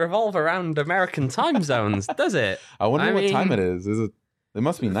doesn't revolve around American time zones, does it? I wonder I what time mean, it is. It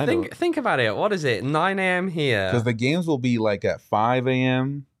must be 9 Think about it. What is it? 9 a.m. here. because the games will be like at 5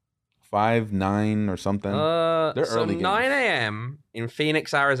 a.m., 5, 9 or something. They're so early 9 games. a.m. in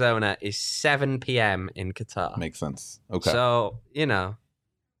Phoenix, Arizona is 7 p.m. in Qatar. Makes sense. Okay. So, you know.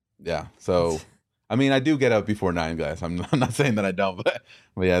 Yeah. So, I mean, I do get up before 9, guys. I'm not saying that I don't, but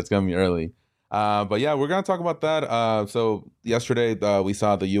yeah, it's going to be early. But yeah, we're going to talk about that. So yesterday we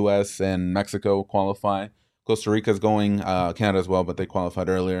saw the U.S. and Mexico qualify. Costa Rica's going, Canada as well, but they qualified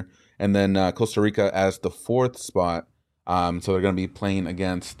earlier. And then Costa Rica as the 4th spot. So they're going to be playing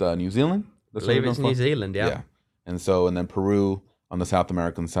against New Zealand. I believe it's New Zealand, yeah. And then Peru on the South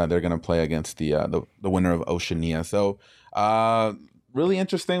American side, they're going to play against the winner of Oceania. So really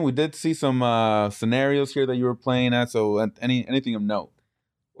interesting. We did see some scenarios here that you were playing at. So anything of note?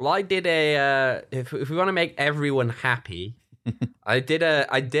 Well, I did if we want to make everyone happy, I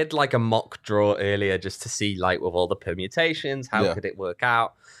did like a mock draw earlier just to see like with all the permutations, how could it work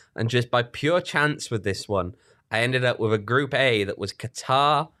out? And just by pure chance with this one, I ended up with a group A that was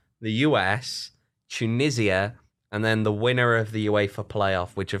Qatar, the US, Tunisia, and then the winner of the UEFA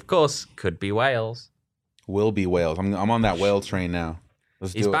playoff, which of course could be Wales. Will be Wales. I'm on that Wales train now.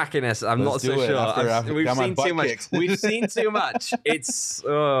 He's backing us. I'm not so sure. After We've seen too much. Kicked. We've seen too much. It's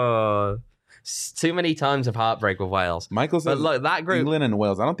too many times of heartbreak with Wales. Michael says, but look, that group, England and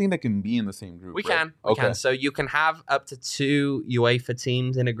Wales, I don't think they can be in the same group. We right? can. So you can have up to 2 UEFA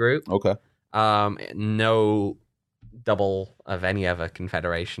teams in a group. Okay. No double of any other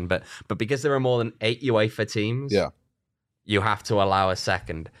confederation, but because there are more than 8 UEFA teams, you have to allow a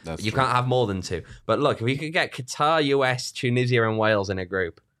second. You can't have more than 2. But look, if you could get Qatar, US, Tunisia, and Wales in a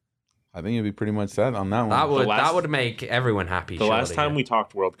group, I think you'd be pretty much set on that one. That would make everyone happy. The last time we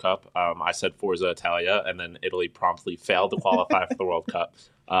talked World Cup, I said Forza Italia, and then Italy promptly failed to qualify for the World Cup.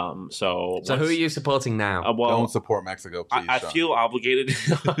 So who are you supporting now? Well, don't support Mexico, please. I feel obligated.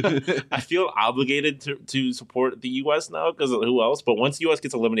 I feel obligated to support the U.S. now because who else? But once the U.S.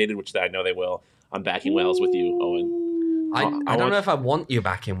 gets eliminated, which I know they will, I'm backing Wales with you, Owen. I don't know if I want you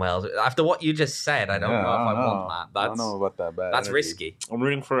back in Wales. After what you just said, I don't know if I want that. I don't know about that bad. That's risky. I'm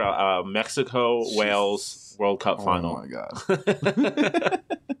rooting for Mexico, Wales World Cup final. Oh my god.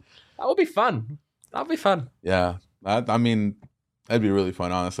 That would be fun. That would be fun. Yeah. I mean, that'd be really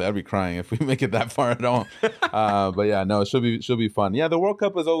fun, honestly. I'd be crying if we make it that far at all. But yeah, no, it should be fun. Yeah, the World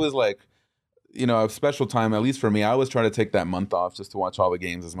Cup is always like, a special time, at least for me. I always try to take that month off just to watch all the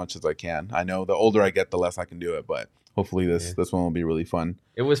games as much as I can. I know the older I get, the less I can do it, but hopefully this one will be really fun.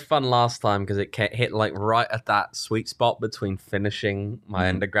 It was fun last time because it hit like right at that sweet spot between finishing my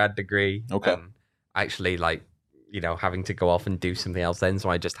undergrad degree and actually like, having to go off and do something else then. So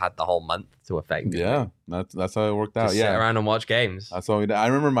I just had the whole month to affect. Yeah, that's how it worked out. Just sit around and watch games. That's all we did. I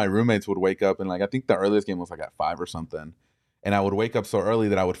remember my roommates would wake up and like, I think the earliest game was like at 5 or something. And I would wake up so early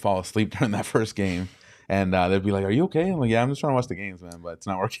that I would fall asleep during that first game. And they'd be like, "Are you okay?" I'm like, "Yeah, I'm just trying to watch the games, man." But it's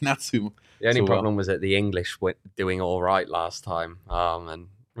not working out too. The only problem was that the English were doing all right last time, and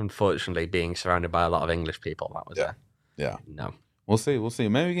unfortunately, being surrounded by a lot of English people, that was no. We'll see.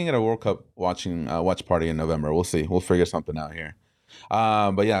 Maybe we can get a World Cup watch party in November. We'll see. We'll figure something out here.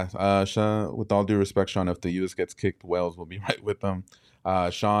 But yeah, with all due respect, Sean, if the U.S. gets kicked, Wales will be right with them.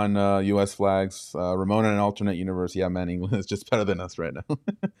 Sean, U.S. flags. Ramona, an alternate universe. Yeah, man, England is just better than us right now.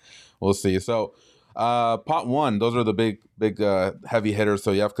 We'll see. So. Pot one, those are the big heavy hitters.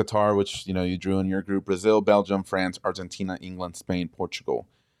 So you have Qatar, which you drew in your group, Brazil, Belgium, France, Argentina, England, Spain, Portugal.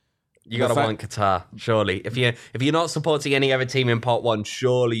 You gotta want Qatar, surely. If you're not supporting any other team in pot one,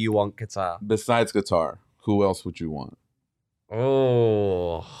 surely you want Qatar. Besides Qatar, who else would you want?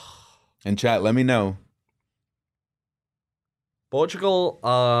 Oh. In chat, let me know. Portugal,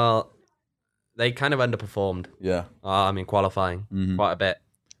 they kind of underperformed. Yeah. Qualifying quite a bit.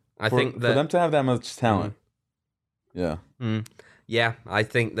 I think that for them to have that much talent. Yeah. Yeah, I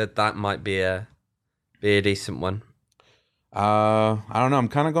think that might be a decent one. I don't know. I'm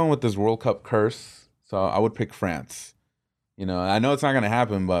kind of going with this World Cup curse, so I would pick France. I know it's not going to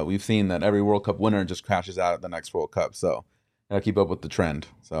happen, but we've seen that every World Cup winner just crashes out at the next World Cup. So I gotta keep up with the trend.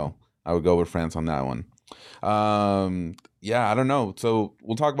 So I would go with France on that one. Yeah, I don't know. So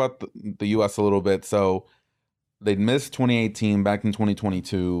we'll talk about the U.S. a little bit. So they'd missed 2018 back in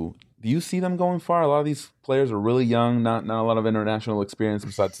 2022. Do you see them going far? A lot of these players are really young, not a lot of international experience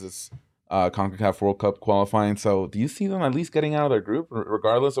besides this CONCACAF World Cup qualifying. So do you see them at least getting out of their group,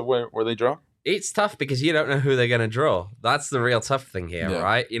 regardless of where they draw? It's tough because you don't know who they're going to draw. That's the real tough thing here,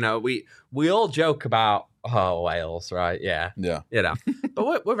 right? We all joke about, Wales, right? Yeah.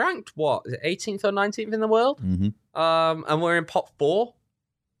 But we're ranked, 18th or 19th in the world? Mm-hmm. And we're in pot 4.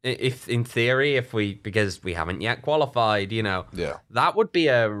 If in theory, because we haven't yet qualified, that would be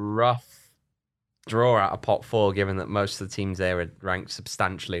a rough draw out of pot 4, given that most of the teams there are ranked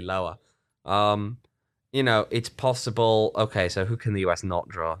substantially lower. It's possible. Okay, so who can the US not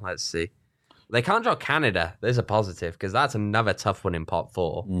draw? Let's see. They can't draw Canada. There's a positive because that's another tough one in pot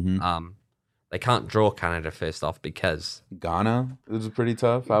 4. Mm-hmm. They can't draw Canada first off because Ghana is pretty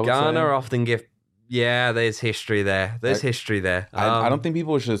tough. I would say. Ghana often give. Yeah, there's history there. I don't think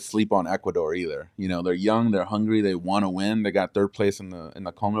people should sleep on Ecuador either. They're young, they're hungry, they want to win. They got 3rd place in the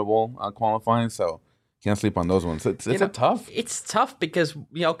CONMEBOL qualifying, so can't sleep on those ones. It's tough. It's tough because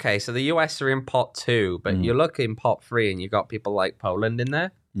so the US are in pot 2, but you look in pot 3 and you got people like Poland in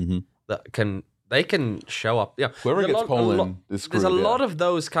there that can show up. Whoever gets Poland is screwed. There's a lot of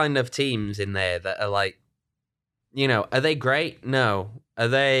those kind of teams in there that are like, are they great? No. Are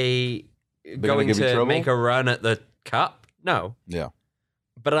they going to make a run at the cup? No. Yeah.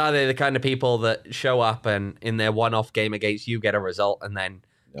 But are they the kind of people that show up and in their one-off game against you get a result and then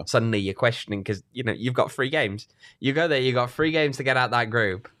suddenly you're questioning because you've got 3 games. You go there, you got 3 games to get out that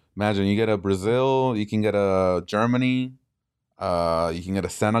group. Imagine you get a Brazil, you can get a Germany, you can get a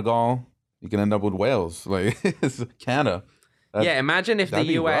Senegal, you can end up with Wales, like it's Canada. Imagine if the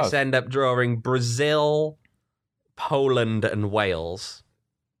US end up drawing Brazil, Poland, and Wales.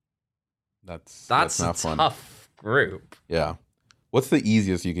 That's not fun. Tough group. Yeah. What's the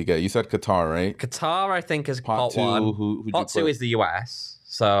easiest you could get? You said Qatar, right? Qatar, I think, is pot 2. 1. Pot 2 is the US.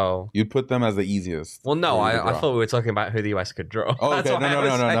 So you'd put them as the easiest. Well, no, I thought we were talking about who the US could draw. Oh, okay.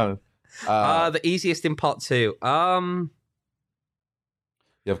 No. The easiest in pot 2. You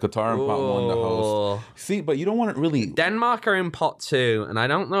have Qatar in pot 1 to host. See, but you don't want it really. Denmark are in pot 2, and I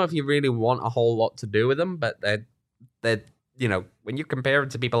don't know if you really want a whole lot to do with them, but they're when you compare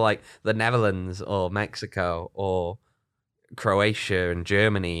it to people like the Netherlands or Mexico or Croatia and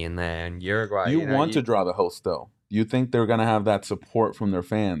Germany in there and Uruguay. You want to draw the host, though. Do you think they're going to have that support from their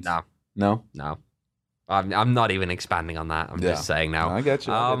fans? No. I'm not even expanding on that. I'm just saying now. No, I get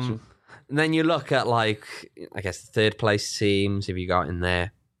you. And then you look at, I guess, the 3rd place teams, if you got in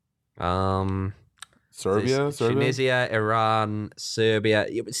there. Serbia? Tunisia, Iran, Serbia.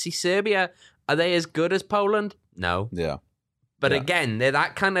 See, Serbia, are they as good as Poland? No. Yeah. But again, they're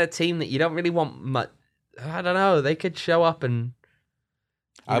that kind of team that you don't really want much. I don't know. They could show up and.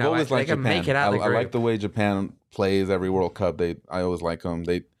 I've always liked Japan. Make it out I like the way Japan plays every World Cup. I always like them.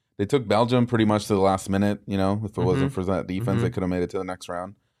 They took Belgium pretty much to the last minute. If it wasn't for that defense, they could have made it to the next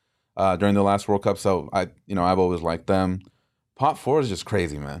round during the last World Cup. So I've always liked them. Pot 4 is just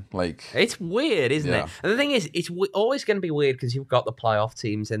crazy, man. It's weird, isn't it? And the thing is, it's always going to be weird because you've got the playoff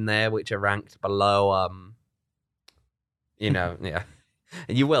teams in there which are ranked below. Yeah.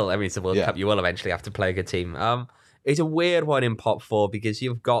 And you will. I mean, it's a World Cup. You will eventually have to play a good team. It's a weird one in pot 4 because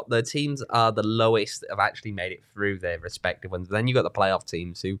you've got the teams are the lowest that have actually made it through their respective ones. Then you've got the playoff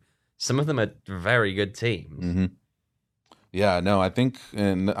teams who, some of them are very good teams. Mm-hmm. Yeah, no, I think,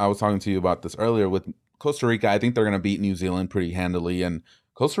 and I was talking to you about this earlier with Costa Rica. I think they're going to beat New Zealand pretty handily. And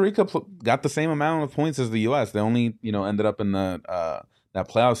Costa Rica got the same amount of points as the U.S. They only, ended up in that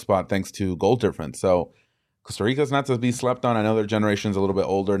playoff spot thanks to goal difference. So Costa Rica's not to be slept on. I know their generation's a little bit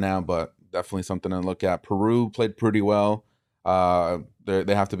older now, but definitely something to look at. Peru played pretty well. They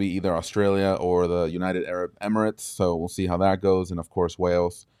have to be either Australia or the United Arab Emirates, so we'll see how that goes. And, of course,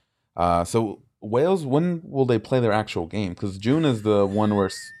 Wales. So Wales, when will they play their actual game? Because June is the one where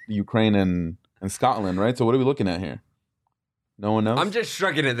Ukraine and Scotland, right? So what are we looking at here? No one knows. I'm just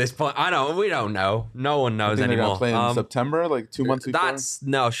shrugging at this point. We don't know. No one knows They're anymore. gonna play in September, like 2 months before.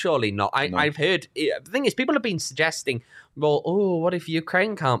 No, surely not. I've heard. The thing is, people have been suggesting, well, what if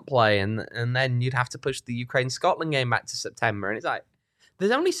Ukraine can't play, and then you'd have to push the Ukraine-Scotland game back to September, and it's like,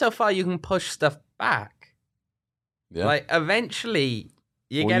 there's only so far you can push stuff back. Yeah. Like eventually,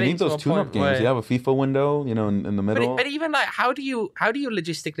 you need those tune-up games. You have a FIFA window, in the middle. But even like, how do you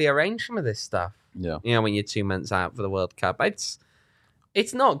logistically arrange some of this stuff? Yeah. When you're 2 months out for the World Cup, it's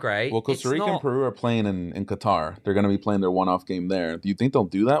not great. Well, Costa Rica and Peru are playing in Qatar. They're going to be playing their one-off game there. Do you think they'll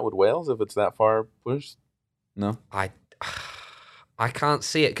do that with Wales if it's that far pushed? No. I can't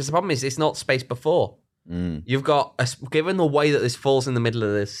see it because the problem is it's not spaced before. You've got given the way that this falls in the middle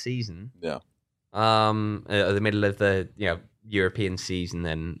of this season. Yeah. The middle of the European season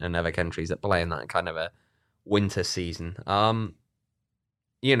and other countries that play in that kind of a winter season.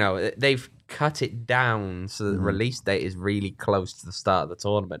 They've cut it down so the release date is really close to the start of the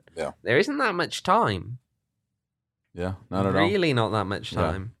tournament. Yeah. There isn't that much time. Yeah, not at all. Really not that much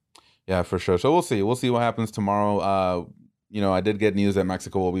time. Yeah, for sure. So we'll see. We'll see what happens tomorrow. I did get news that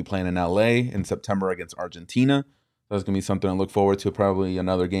Mexico will be playing in LA in September against Argentina. That's going to be something to look forward to. Probably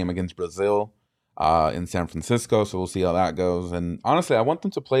another game against Brazil in San Francisco. So we'll see how that goes. And honestly, I want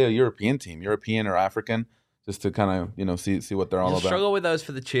them to play a European team, European or African, just to kind of, see what they're all about. Struggle with those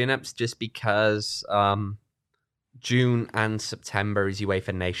for the tune-ups just because June and September is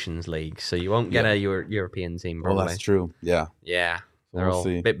UEFA Nations League, so you won't get a European team. Probably. Well, that's true. Yeah. Yeah. They're all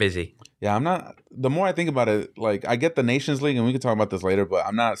a bit busy. Yeah, I'm not. The more I think about it, like I get the Nations League, and we can talk about this later, but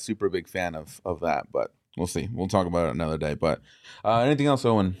I'm not a super big fan of that. But we'll see. We'll talk about it another day. But anything else,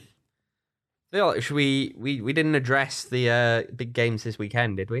 Owen? Phil, should we didn't address the big games this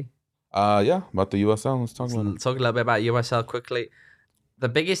weekend, did we? Yeah, about the USL. Let's talk about it. Talk a little bit about USL quickly. The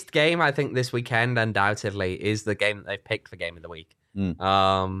biggest game I think this weekend, undoubtedly, is the game that they've picked for Game of the Week.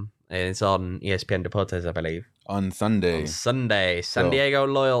 It's on ESPN Deportes, I believe. On Sunday. San Diego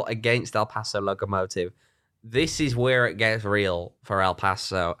Loyal against El Paso Locomotive. This is where it gets real for El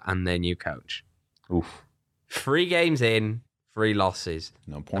Paso and their new coach. Oof. 3 games in, 3 losses.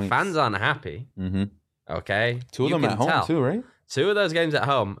 No points. The fans aren't happy. Mm-hmm. Okay. 2 of them at home too, right? 2 of those games at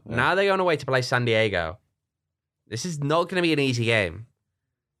home. Yeah. Now they're going away to play San Diego. This is not going to be an easy game.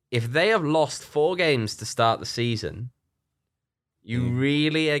 If they have lost 4 games to start the season, you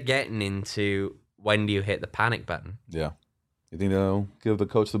really are getting into when do you hit the panic button. Yeah. You think they'll give the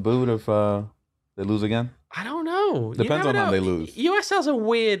coach the boot if they lose again? I don't know. Depends on how they lose. USL's a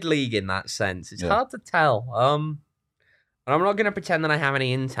weird league in that sense. It's hard to tell. And I'm not going to pretend that I have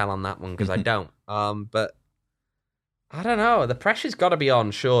any intel on that one because I don't. But I don't know. The pressure's got to be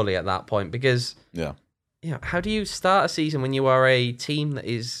on surely at that point because how do you start a season when you are a team that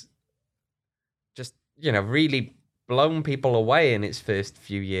is just, really blown people away in its first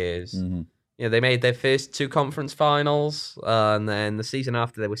few years? Mm-hmm. They made their first 2 conference finals, and then the season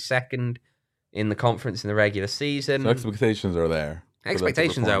after they were second in the conference in the regular season. So expectations are there.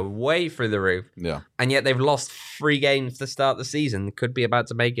 Expectations are way through the roof. Yeah. And yet they've lost 3 games to start the season. Could be about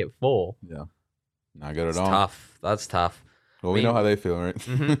to make it 4. Yeah. Not good at all. Tough. That's tough. Well, we know how they feel, right?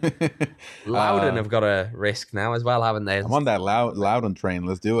 Mm-hmm. Loudon have got a risk now as well, haven't they? I'm on that Loudon train.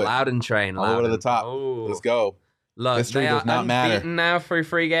 Let's do it. Loudon train. All the way to the top. Ooh. Let's go. Look, history they does are not matter. Unbeaten now through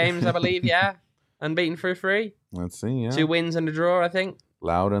 3 games, I believe. Yeah, unbeaten through 3. Let's see. Yeah, 2 wins and a draw, I think.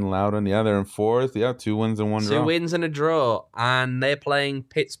 Loudon. Yeah, they're in 4th. Yeah, 2 wins and 1 draw. 2 wins and a draw, and they're playing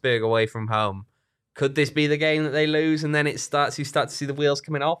Pittsburgh away from home. Could this be the game that they lose, and then you start to see the wheels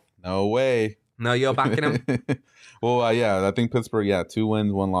coming off? No way. No, you're backing them. Well, yeah, I think Pittsburgh. Yeah, 2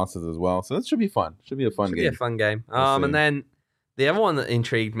 wins, 1 losses as well. So that should be fun. Should be a fun game. Be a fun game. And then the other one that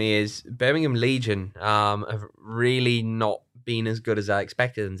intrigued me is Birmingham Legion have really not been as good as I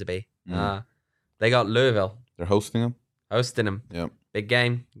expected them to be. They got Louisville. They're hosting them. Yep. Big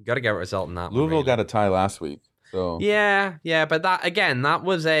game. Got to get a result in that. Louisville got a tie last week. So yeah, but that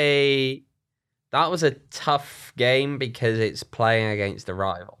was a tough game because it's playing against a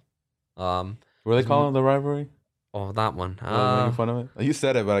rival. Were they calling it the rivalry? Oh, that one. Making fun of it? You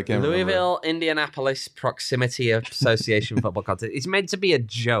said it, but I can't remember. Louisville, Indianapolis Proximity Association Football Contest. It's meant to be a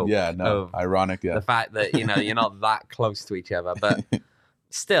joke. Yeah, no, ironic, yeah. The fact that, you're not that close to each other. But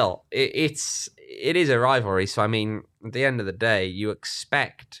still, it is a rivalry. So, I mean, at the end of the day, you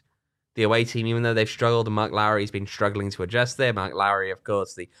expect the away team, even though they've struggled, and Mark Lowry's been struggling to adjust there. Mark Lowry, of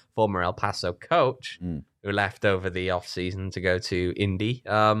course, the former El Paso coach, who left over the offseason to go to Indy.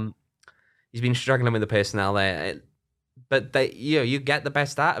 He's been struggling with the personnel there, but you get the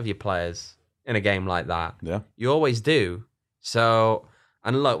best out of your players. in a game like that. Yeah. You always do. So,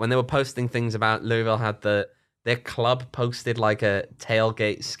 and look, when they were posting things about Louisville had their club posted like a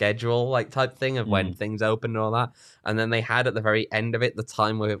tailgate schedule like type thing of when things open and all that. And then they had at the very end of it the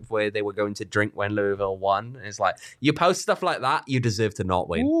time where they were going to drink when Louisville won. And it's like, you post stuff like that, you deserve to not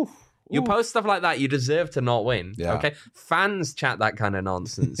win. Oof. You post stuff like that, you deserve to not win. Yeah. Okay. Fans chat that kind of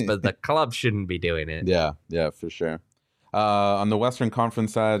nonsense, but the club shouldn't be doing it. Yeah, for sure. On the Western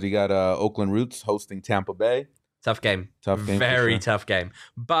Conference side, you got Oakland Roots hosting Tampa Bay. Tough game. Tough game. Very for sure. tough game.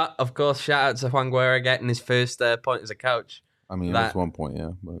 But of course, shout out to Juan Guerra getting his first point as a coach. I mean, that's 1 point,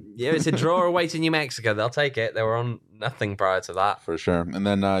 yeah. But Yeah, it's a draw away to New Mexico. They'll take it. They were on nothing prior to that. for sure. And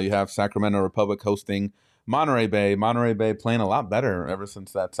then you have Sacramento Republic hosting Monterey Bay. Monterey Bay playing a lot better ever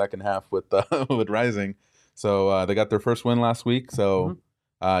since that second half with with Rising. So they got their first win last week. So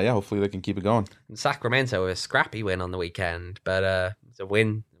yeah, hopefully they can keep it going. And Sacramento, a scrappy win on the weekend, but it's a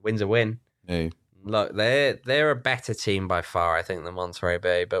win. Win's a win. Hey, Look, they're a better team by far, I think, than Monterey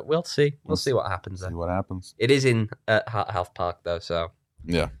Bay, but we'll see. We'll see what happens see there. what happens. It is in Heart Health Park, though, so,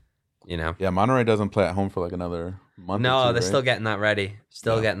 Yeah. you know. Yeah, Monterey doesn't play at home for like another month. No, or two, they're right? still getting that ready.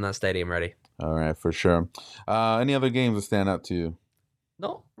 Still Yeah. getting that stadium ready. All right, for sure. Any other games that stand out to you?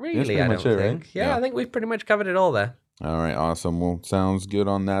 Not pretty really, I much don't it, right? think. Yeah, Yeah. I think we've pretty much covered it all there. All right, awesome. Well, sounds good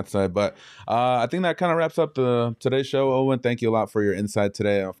on that side. But I think that kind of wraps up today's show. Owen, thank you a lot for your insight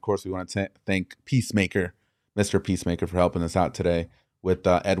today. Of course, we want to thank Peacemaker, Mr. Peacemaker, for helping us out today with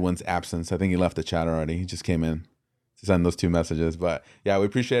Edwin's absence. I think he left the chat already. He just came in to send those 2 messages. But yeah, we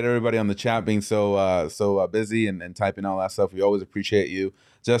appreciate everybody on the chat being so busy and typing all that stuff. We always appreciate you.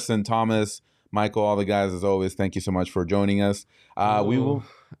 Justin, Thomas, Michael, all the guys, as always, thank you so much for joining us. We will...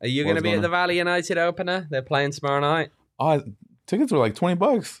 Are you going to What's be going at the Valley United opener? They're playing tomorrow night. Oh, tickets were like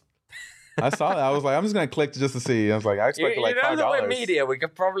 $20. I saw that. I was like, I'm just gonna click just to see. I was like, I expected like you know $5. that we're media. We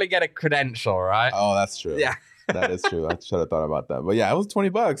could probably get a credential, right? Oh, that's true. Yeah. That is true. I should have thought about that. But yeah, it was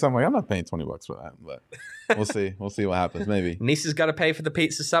 $20. I'm like, I'm not paying $20 for that. But we'll see. We'll see what happens. Maybe. Nisa's got to pay for the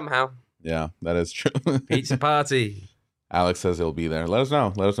pizza somehow. Yeah, that is true. Pizza party. Alex says he'll be there. Let us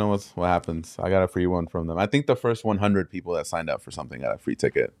know. Let us know what happens. I got a free one from them. I think the first 100 people that signed up for something got a free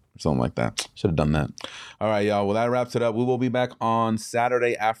ticket or something like that. Should have done that. All right, y'all. Well, that wraps it up. We will be back on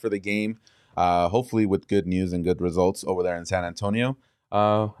Saturday after the game, hopefully with good news and good results over there in San Antonio.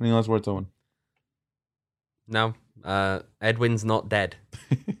 Any last words, Owen? No. Edwin's not dead.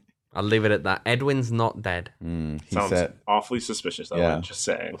 I'll leave it at that. Edwin's not dead. He Sounds said. awfully suspicious, though. Yeah. I'm just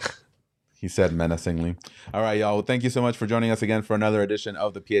saying. He said menacingly. All right, y'all. Well, thank you so much for joining us again for another edition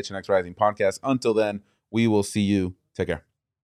of the PHNX Rising podcast. Until then, we will see you. Take care.